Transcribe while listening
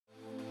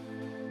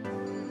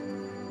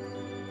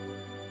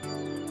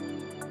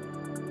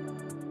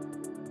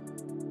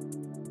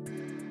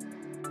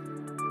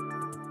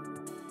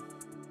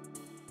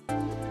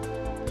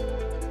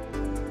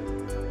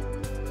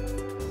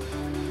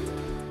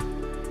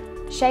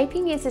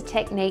Shaping is a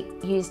technique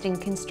used in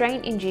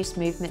constraint-induced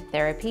movement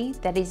therapy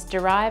that is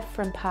derived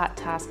from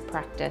part-task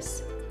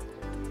practice.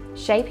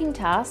 Shaping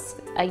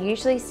tasks are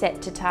usually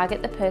set to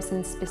target the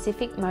person's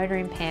specific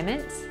motor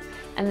impairments,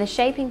 and the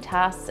shaping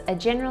tasks are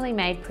generally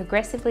made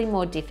progressively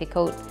more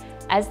difficult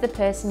as the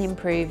person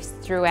improves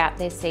throughout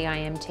their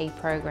CIMT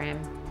program.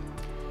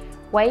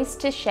 Ways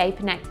to shape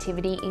an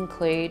activity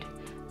include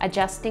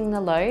adjusting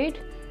the load,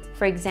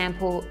 for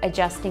example,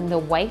 adjusting the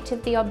weight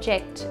of the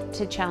object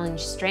to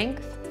challenge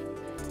strength,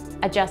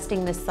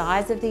 adjusting the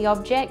size of the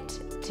object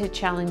to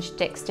challenge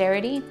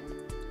dexterity,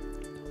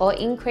 or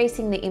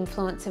increasing the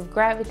influence of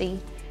gravity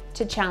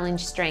to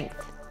challenge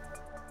strength.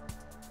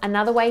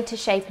 Another way to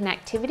shape an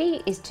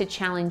activity is to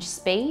challenge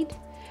speed.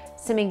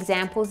 Some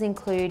examples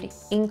include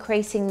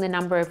increasing the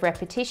number of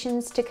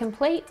repetitions to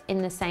complete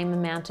in the same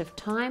amount of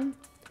time,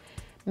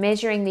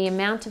 measuring the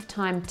amount of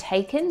time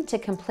taken to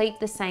complete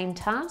the same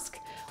task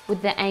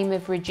with the aim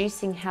of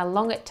reducing how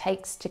long it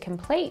takes to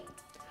complete,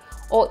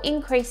 or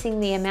increasing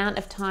the amount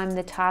of time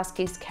the task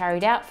is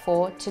carried out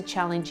for to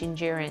challenge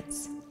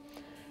endurance.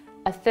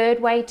 A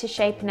third way to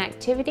shape an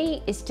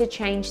activity is to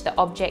change the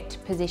object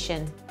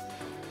position.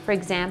 For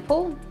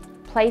example,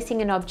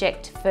 placing an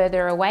object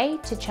further away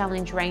to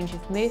challenge range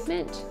of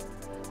movement,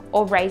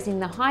 or raising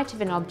the height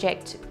of an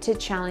object to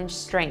challenge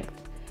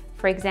strength.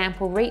 For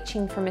example,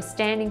 reaching from a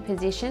standing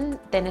position,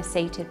 then a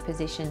seated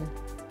position.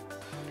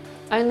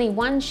 Only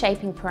one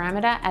shaping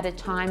parameter at a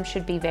time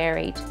should be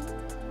varied.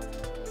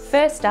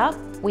 First up,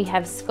 we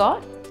have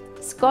Scott.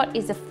 Scott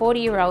is a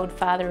 40-year-old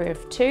father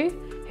of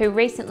 2 who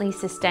recently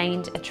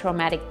sustained a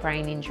traumatic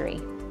brain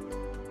injury.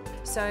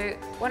 So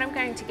what I'm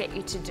going to get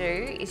you to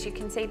do is, you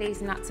can see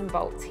these nuts and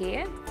bolts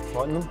here.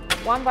 Tighten them.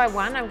 One by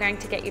one, I'm going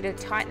to get you to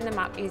tighten them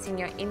up using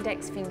your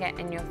index finger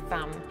and your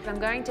thumb. I'm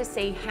going to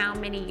see how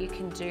many you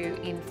can do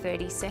in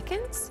 30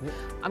 seconds. Yep.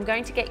 I'm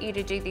going to get you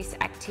to do this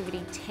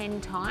activity 10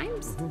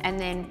 times, and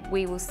then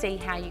we will see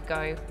how you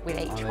go with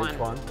each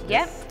one.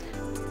 Yep.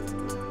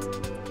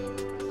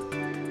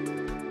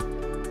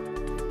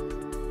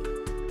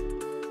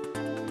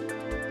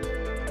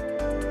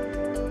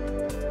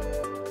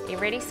 You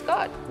ready,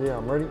 Scott? Yeah,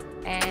 I'm ready.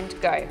 And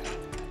go.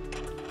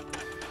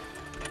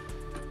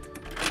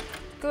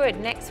 Good,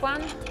 next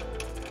one.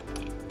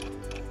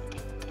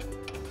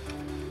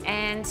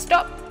 And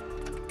stop.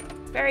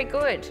 Very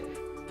good.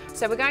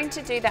 So we're going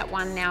to do that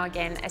one now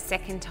again a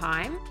second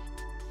time.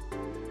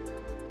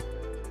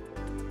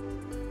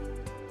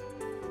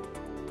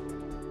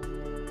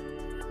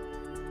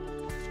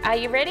 Are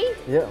you ready?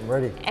 Yeah, I'm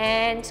ready.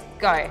 And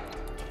go.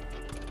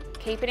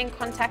 Keep it in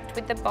contact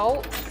with the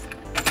bolt.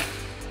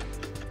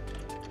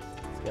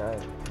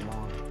 Go, come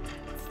on.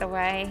 That's the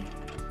way.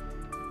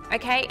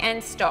 Okay,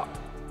 and stop.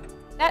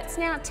 That's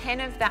now 10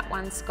 of that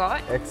one,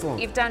 Scott.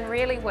 Excellent. You've done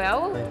really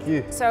well. Thank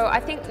you. So I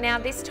think now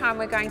this time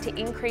we're going to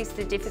increase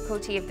the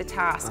difficulty of the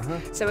task.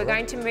 So we're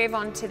going to move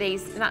on to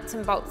these nuts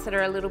and bolts that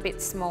are a little bit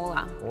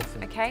smaller.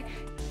 Awesome. Okay.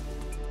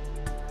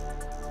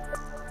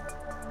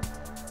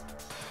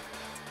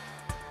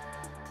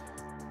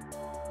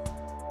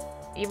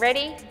 You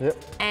ready? Yep.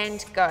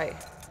 And go.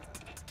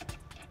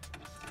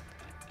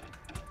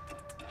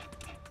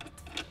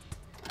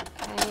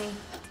 Okay,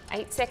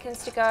 8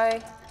 seconds to go.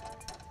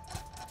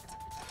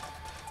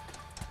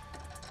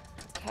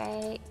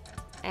 Okay,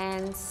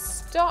 and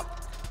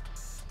stop.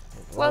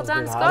 Well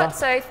done, Scott.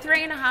 So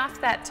 3.5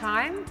 that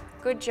time.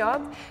 Good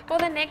job. Well,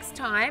 the next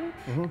time,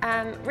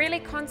 really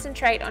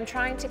concentrate on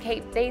trying to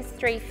keep these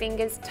 3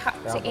 fingers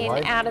tucked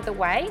out of the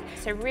way.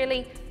 So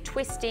really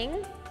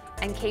twisting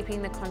and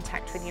keeping the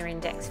contact with your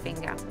index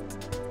finger.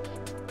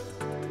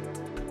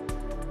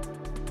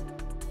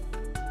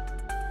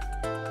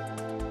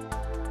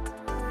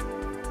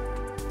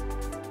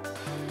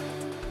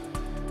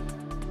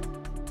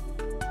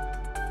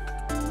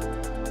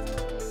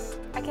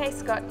 Okay,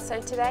 Scott,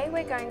 so today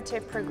we're going to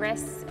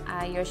progress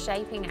your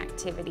shaping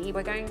activity.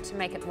 We're going to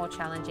make it more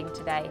challenging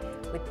today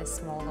with the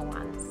smaller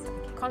ones.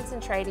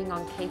 Concentrating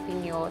on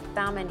keeping your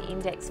thumb and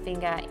index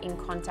finger in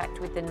contact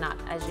with the nut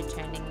as you're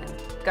turning them.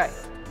 Go.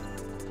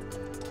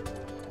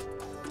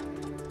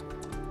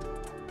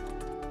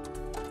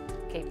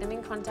 Keep them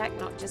in contact,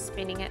 not just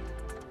spinning it.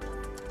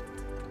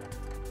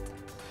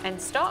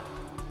 And stop.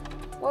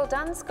 Well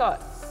done,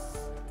 Scott.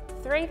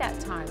 3 that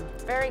time,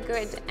 very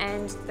good.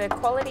 And the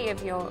quality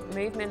of your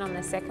movement on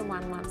the second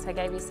one, once I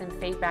gave you some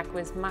feedback,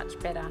 was much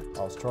better.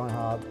 I was trying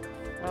hard.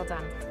 Well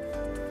done.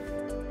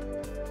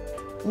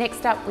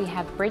 Next up we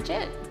have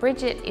Bridget.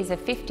 Bridget is a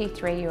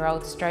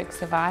 53-year-old stroke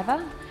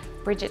survivor.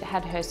 Bridget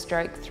had her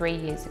stroke 3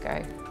 years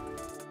ago.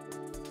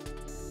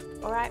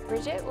 All right,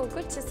 Bridget, well,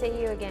 good to see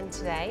you again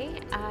today.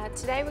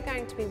 Today we're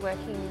going to be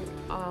working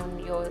on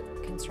your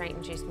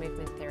constraint-induced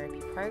movement therapy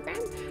program,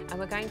 and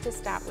we're going to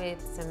start with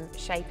some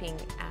shaping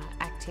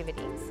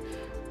activities.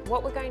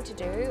 What we're going to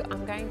do,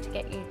 I'm going to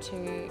get you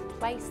to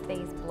place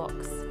these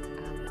blocks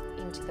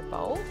into the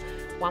bowl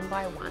one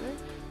by one,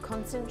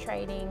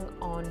 concentrating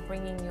on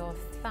bringing your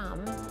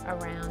thumb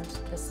around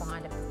the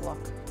side of the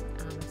block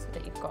so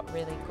that you've got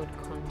really good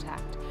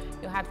contact.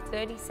 You'll have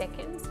 30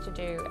 seconds to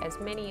do as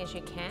many as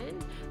you can,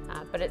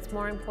 but it's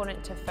more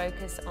important to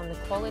focus on the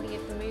quality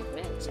of the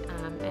movement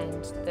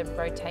and the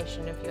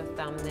rotation of your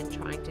thumb than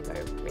trying to go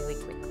really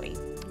quickly.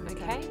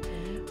 Okay?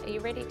 Are you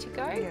ready to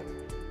go? Yeah.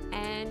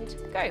 And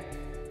go.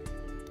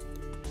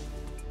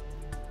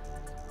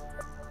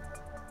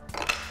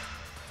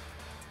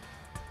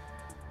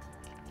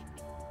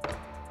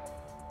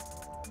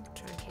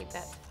 Try and keep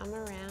that thumb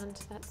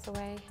around, that's the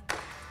way.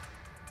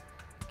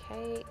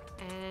 Okay,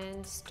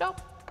 and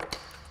stop.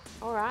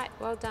 All right,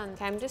 well done.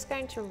 Okay, I'm just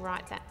going to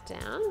write that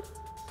down.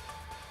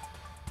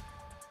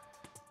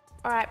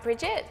 All right,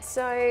 Bridget,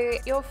 so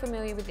you're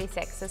familiar with this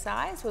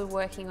exercise. We were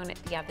working on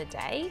it the other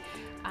day.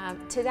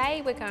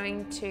 Today we're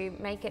going to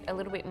make it a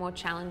little bit more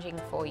challenging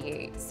for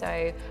you. So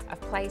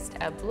I've placed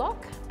a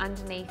block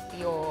underneath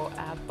your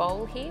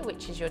bowl here,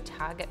 which is your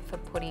target for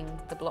putting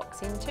the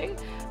blocks into.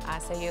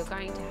 So you're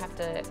going to have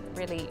to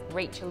really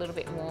reach a little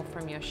bit more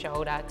from your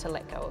shoulder to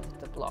let go of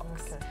the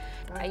blocks.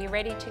 Okay. Are you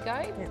ready to go?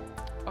 Yeah.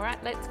 All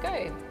right, let's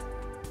go.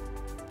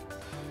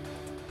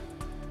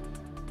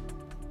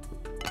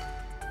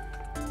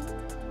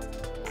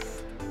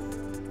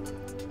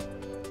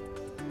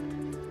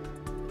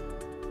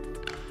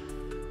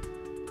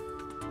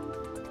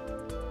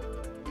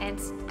 And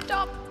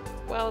stop.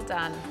 Well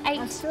done. 8.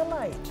 I'm still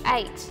 8.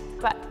 8,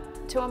 but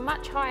to a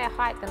much higher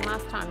height than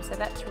last time, so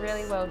that's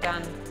really well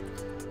done.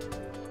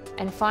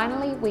 And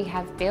finally, we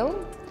have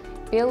Bill.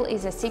 Bill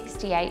is a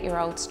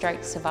 68-year-old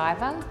stroke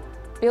survivor.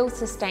 Bill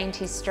sustained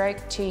his stroke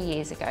 2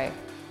 years ago.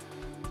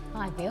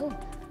 Hi Bill.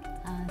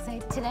 So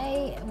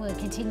today we're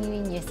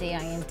continuing your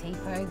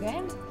CIMT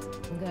program.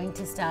 I'm going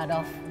to start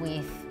off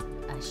with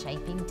a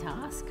shaping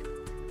task.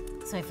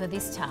 So for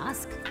this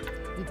task,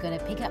 you've got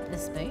to pick up the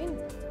spoon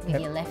with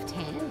your left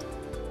hand,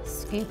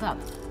 scoop up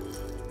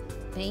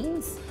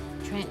beans,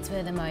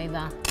 transfer them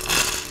over,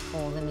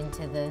 pour them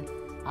into the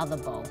other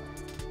bowl.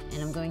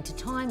 And I'm going to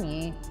time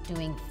you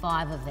doing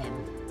 5 of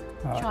them.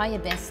 Right. Try your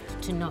best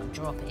to not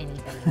drop any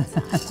beans.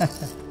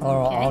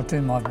 All right, Okay. I'll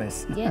do my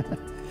best. Yep.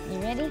 You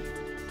ready?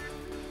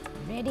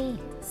 Ready,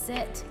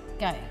 set,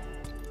 go.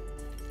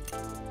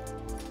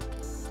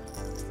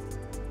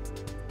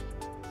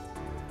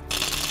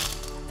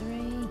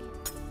 3,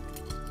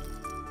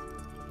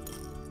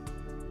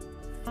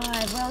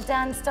 5, well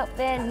done, stop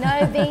there.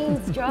 No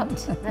beans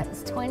dropped.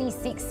 That's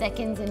 26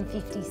 seconds and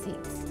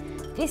 56.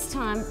 This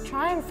time,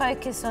 try and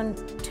focus on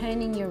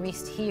turning your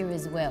wrist here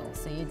as well.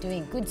 So you're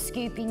doing good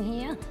scooping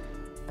here,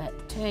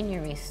 but turn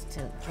your wrist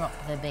to drop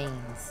the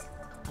beans.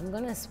 I'm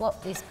gonna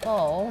swap this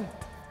bowl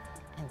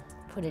and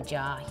put a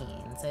jar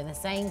here. And so the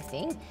same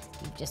thing,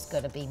 you've just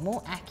got to be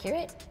more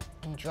accurate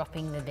in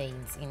dropping the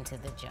beans into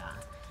the jar.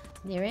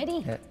 You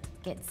ready? Yeah.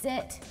 Get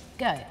set,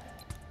 go.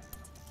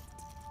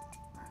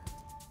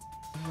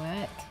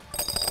 Work.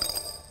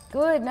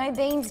 Good, no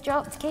beans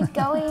dropped, keep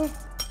going.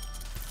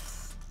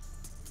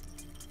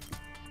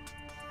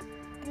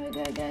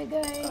 Go, go, go,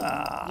 go.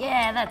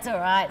 Yeah, that's all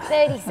right,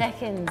 30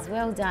 seconds,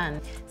 well done.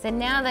 So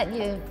now that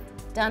you've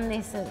done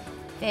this a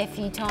fair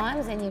few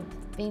times and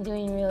you've been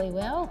doing really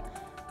well,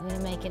 I'm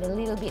gonna make it a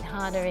little bit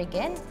harder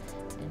again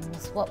and we'll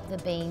swap the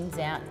beans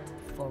out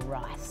for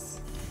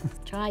rice.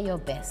 Try your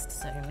best,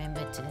 so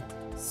remember to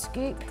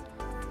scoop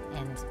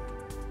and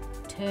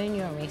turn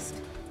your wrist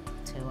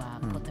to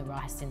put the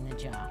rice in the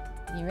jar.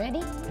 You ready?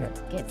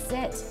 Yep. Get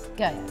set,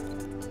 go.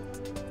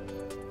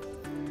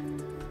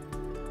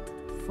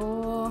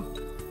 4,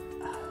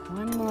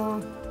 1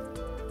 more.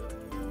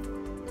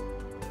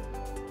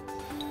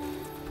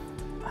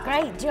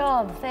 Great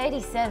job,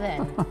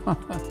 37.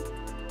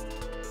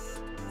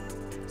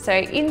 So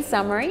in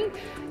summary,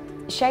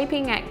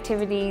 shaping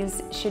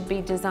activities should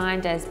be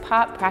designed as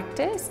part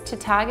practice to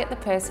target the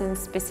person's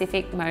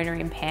specific motor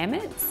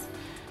impairments.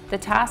 The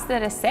tasks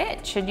that are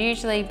set should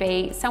usually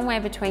be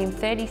somewhere between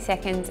 30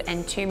 seconds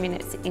and 2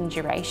 minutes in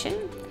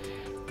duration.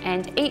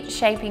 And each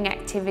shaping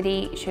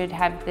activity should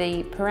have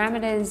the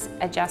parameters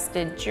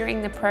adjusted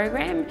during the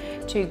program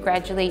to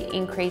gradually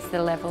increase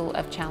the level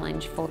of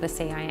challenge for the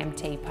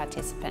CIMT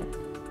participant.